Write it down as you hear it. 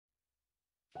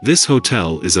This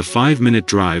hotel is a 5-minute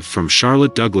drive from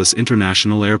Charlotte Douglas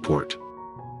International Airport.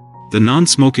 The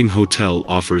non-smoking hotel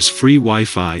offers free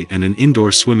Wi-Fi and an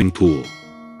indoor swimming pool.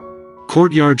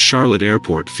 Courtyard Charlotte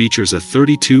Airport features a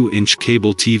 32-inch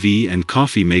cable TV and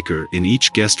coffee maker in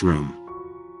each guest room.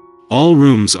 All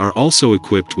rooms are also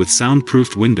equipped with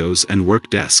soundproofed windows and work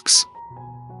desks.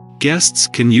 Guests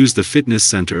can use the fitness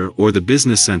center or the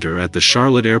business center at the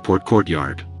Charlotte Airport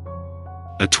Courtyard.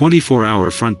 A 24-hour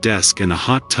front desk and a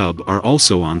hot tub are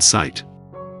also on site.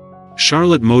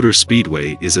 Charlotte Motor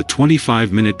Speedway is a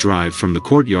 25-minute drive from the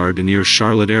Courtyard near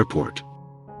Charlotte Airport.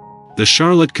 The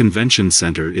Charlotte Convention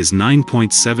Center is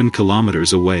 9.7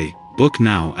 kilometers away. Book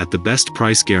now at the best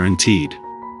price guaranteed.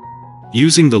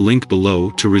 Using the link below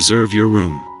to reserve your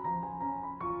room.